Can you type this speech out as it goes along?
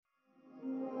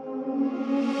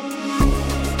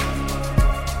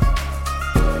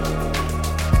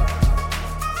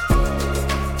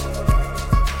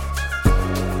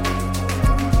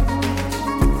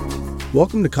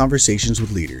Welcome to Conversations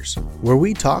with Leaders, where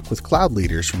we talk with cloud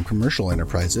leaders from commercial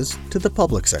enterprises to the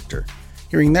public sector,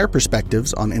 hearing their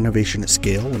perspectives on innovation at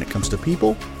scale when it comes to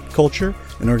people, culture,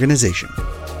 and organization.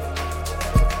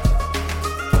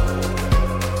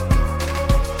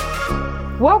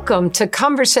 Welcome to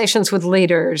Conversations with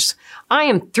Leaders. I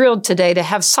am thrilled today to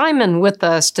have Simon with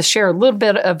us to share a little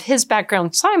bit of his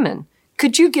background. Simon,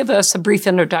 could you give us a brief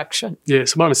introduction? Yeah,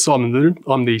 so my name is Simon Noonan.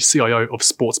 I'm the CIO of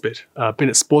Sportsbet. I've been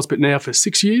at Sportsbet now for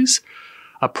 6 years.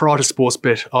 Prior to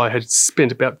Sportsbet, I had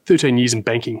spent about 13 years in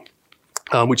banking,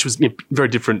 which was very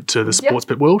different to the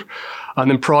Sportsbet world. And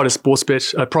then prior to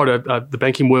Sportsbet, prior to the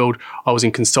banking world, I was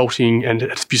in consulting and had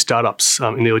a few startups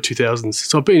in the early 2000s.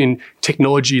 So I've been in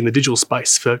technology in the digital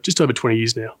space for just over 20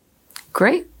 years now.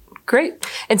 Great.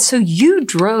 And so you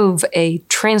drove a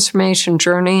transformation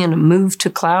journey and a move to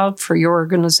cloud for your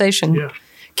organization. Yeah.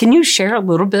 Can you share a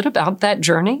little bit about that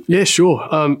journey? Yeah, sure.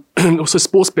 Also,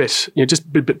 Sportsbet, just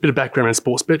a bit of background around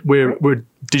Sportsbet. We're a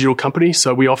digital company,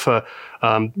 so we offer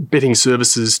betting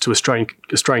services to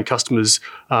Australian customers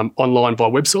online via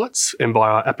websites and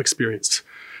via our app experience.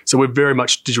 So we're very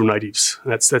much digital natives.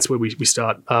 That's where we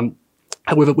start.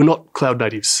 However, we're not cloud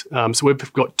natives. So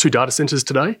we've got 2 data centers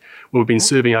today where we've been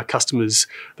serving our customers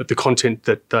the content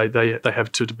that they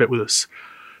have to bet with us.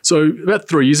 So about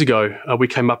 3 years ago, we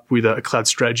came up with a cloud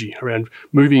strategy around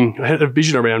I had a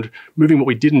vision around moving what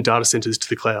we did in data centers to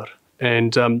the cloud.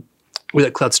 And with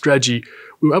that cloud strategy,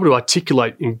 we were able to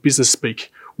articulate in business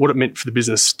speak what it meant for the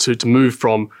business to move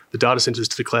from the data centers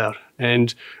to the cloud.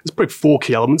 And there's probably 4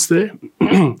 key elements there.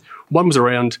 One was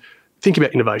around thinking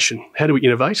about innovation. How do we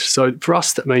innovate? So for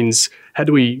us, that means how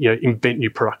do we invent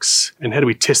new products and how do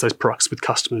we test those products with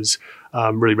customers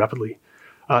really rapidly?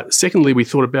 Secondly, we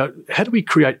thought about how do we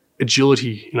create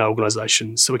agility in our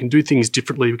organisation so we can do things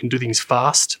differently, we can do things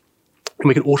fast, and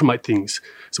we can automate things.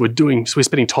 So we're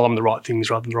spending time on the right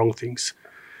things rather than the wrong things.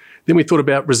 Then we thought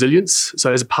about resilience.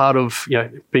 So as a part of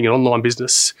being an online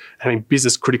business, having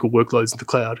business critical workloads in the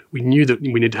cloud, we knew that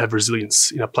we need to have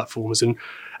resilience in our platforms. And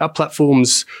our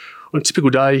platforms, on a typical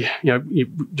day, a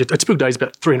typical day is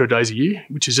about 300 days a year,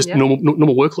 which is just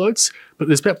normal workloads. But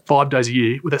there's about 5 days a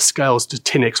year where that scales to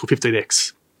 10x or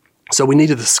 15x. So we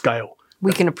needed the scale.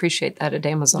 We can appreciate that at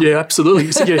Amazon. Yeah,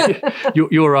 absolutely. So,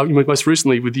 you're most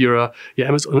recently with your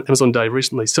Amazon Day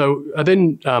recently. So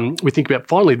then we think about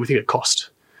cost.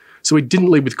 So we didn't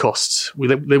lead with costs. We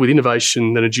led with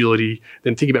innovation, then agility,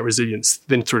 then think about resilience,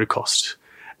 then through to cost.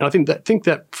 And I think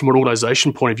that from an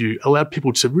organisation point of view allowed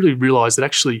people to really realise that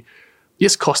actually,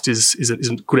 yes, cost is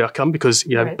a good outcome because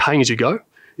paying as you go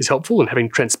is helpful and having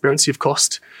transparency of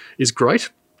cost is great.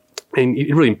 And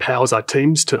it really empowers our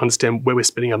teams to understand where we're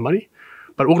spending our money.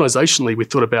 But organisationally, we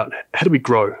thought about how do we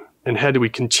grow and how do we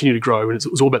continue to grow? And it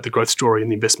was all about the growth story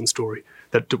and the investment story.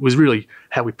 That was really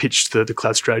how we pitched the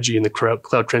cloud strategy and the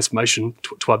cloud transformation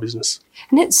to our business.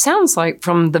 And it sounds like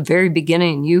from the very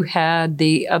beginning, you had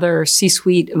the other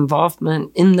C-suite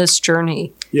involvement in this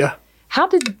journey. Yeah. How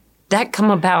did that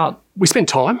come about? We spent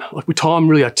time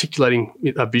really articulating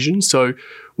our vision. So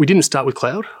we didn't start with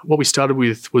cloud. What we started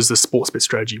with was the Sportsbet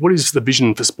strategy. What is the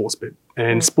vision for Sportsbet?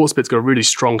 And Sportsbet's got a really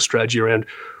strong strategy around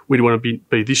where do we want to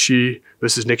be this year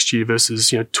versus next year versus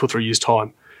 2 or 3 years'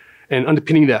 time. And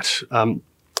underpinning that,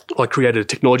 I created a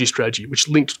technology strategy which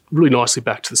linked really nicely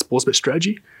back to the Sportsbet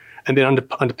strategy. And then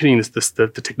underpinning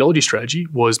the technology strategy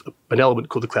was an element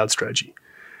called the cloud strategy.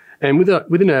 And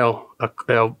within our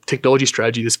technology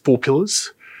strategy, there's 4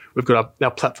 pillars. We've got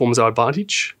our platform as our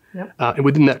advantage. Yep. And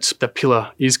within that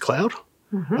pillar is cloud.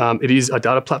 Mm-hmm. It is our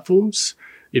data platforms.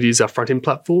 It is our front-end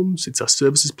platforms. It's our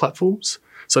services platforms.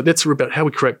 So that's about how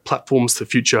we create platforms for the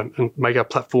future and make our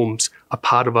platforms a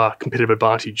part of our competitive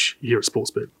advantage here at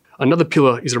Sportsbet. Another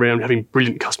pillar is around having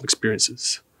brilliant customer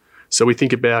experiences. So we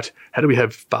think about how do we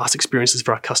have fast experiences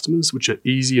for our customers, which are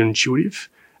easy and intuitive,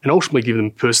 and ultimately give them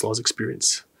a personalised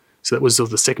experience. So that was sort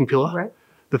of the second pillar. Right.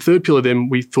 The third pillar then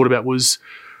we thought about was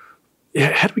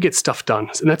how do we get stuff done?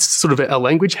 And that's sort of our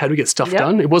language, how do we get stuff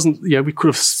done? It wasn't, we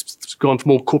could have gone for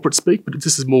more corporate speak, but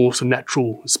this is more sort of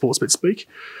natural Sportsbet speak.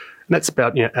 And that's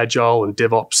about agile and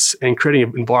DevOps and creating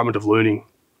an environment of learning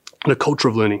and a culture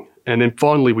of learning. And then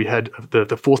finally we had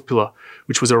the fourth pillar,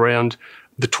 which was around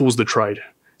the tools of the trade.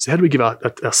 So how do we give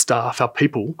our staff, our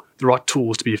people, the right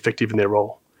tools to be effective in their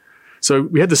role? So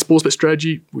we had the Sportsbet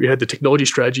strategy, we had the technology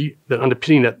strategy, that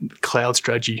underpinning that cloud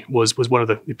strategy was one of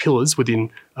the pillars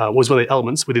within, was one of the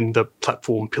elements within the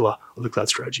platform pillar of the cloud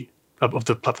strategy, of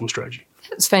the platform strategy.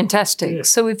 That's fantastic. Yeah.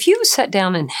 So if you sat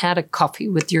down and had a coffee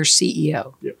with your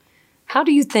CEO, how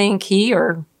do you think he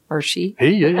or she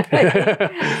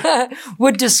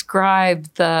would describe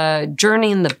the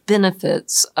journey and the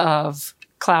benefits of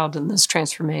cloud in this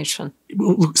transformation?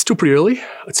 Well, look, it's still pretty early.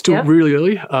 It's still really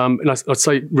early. And I'd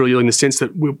say really early in the sense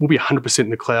that we'll be 100% in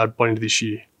the cloud by the end of this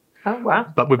year. Oh,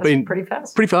 wow. But we've been pretty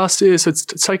fast. Pretty fast, yeah. So it's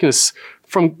taken us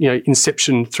from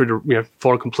inception through to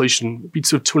final completion, it'd be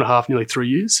sort of 2.5, nearly 3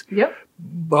 years. Yep.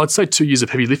 But I'd say 2 years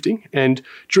of heavy lifting. And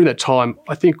during that time,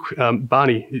 I think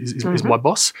Barney is my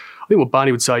boss. I think what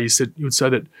Barney would say is that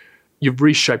that you've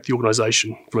reshaped the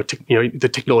organisation from the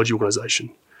technology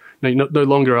organisation. Now, no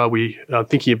longer are we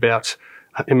thinking about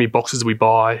how many boxes we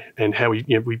buy and how we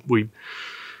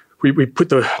put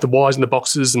the wires in the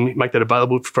boxes and make that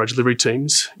available for our delivery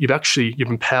teams. You've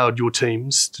empowered your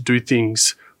teams to do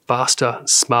things faster,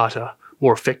 smarter,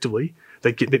 more effectively.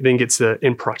 That then gets the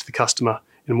end product to the customer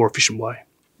in a more efficient way.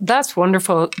 That's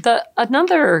wonderful.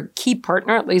 Another key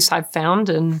partner, at least I've found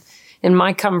in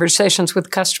my conversations with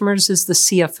customers, is the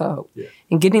CFO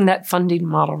and getting that funding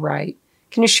model right.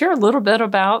 Can you share a little bit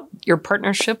about your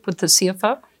partnership with the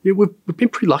CFO? Yeah, we've been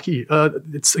pretty lucky.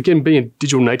 It's, again, being a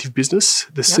digital native business.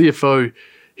 The CFO,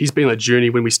 he's been on a journey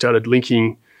when we started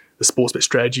linking the Sportsbet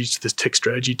strategy to the tech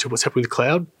strategy to what's happening with the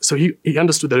cloud. So he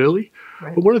understood that early.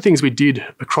 Right. But one of the things we did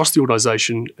across the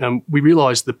organisation, we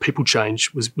realised that people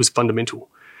change was fundamental.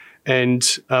 And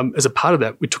as a part of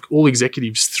that, we took all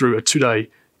executives through a 2-day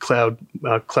cloud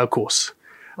course.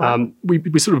 Wow.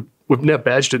 We've now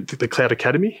badged it the Cloud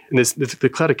Academy. And the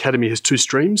Cloud Academy has 2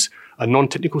 streams, a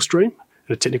non-technical stream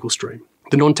and a technical stream.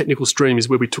 The non-technical stream is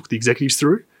where we took the executives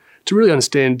through to really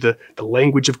understand the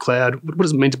language of cloud. What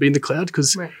does it mean to be in the cloud?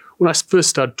 Because when I first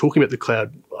started talking about the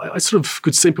cloud, I sort of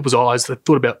could see in people's eyes that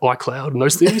thought about iCloud and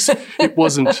those things. It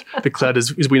wasn't the cloud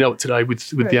as we know it today with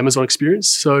the Amazon experience.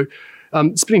 So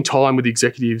spending time with the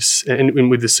executives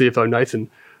and with the CFO, Nathan,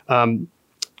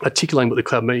 articulating what the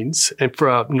cloud means, and for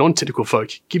our non-technical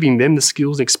folk, giving them the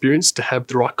skills and experience to have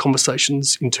the right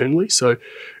conversations internally. So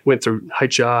went through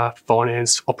HR,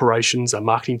 finance, operations, our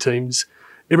marketing teams.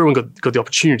 Everyone got the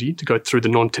opportunity to go through the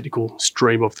non-technical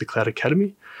stream of the Cloud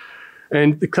Academy.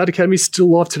 And the Cloud Academy is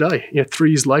still live today. 3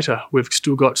 years later, we've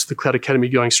still got the Cloud Academy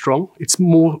going strong. It's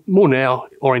more now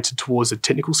oriented towards the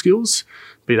technical skills,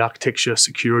 be it architecture,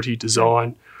 security,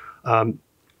 design,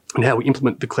 and how we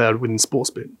implement the cloud within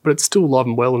Sportsbet. But it's still alive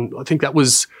and well, and I think that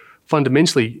was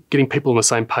fundamentally getting people on the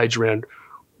same page around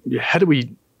how do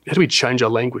we change our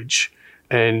language,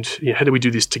 and how do we do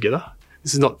this together?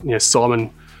 This is not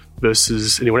Simon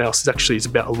versus anyone else. It's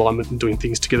about alignment and doing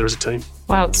things together as a team.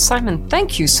 Wow, Simon,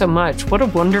 thank you so much. What a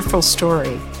wonderful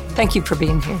story. Thank you for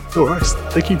being here. No worries.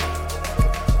 Thank you.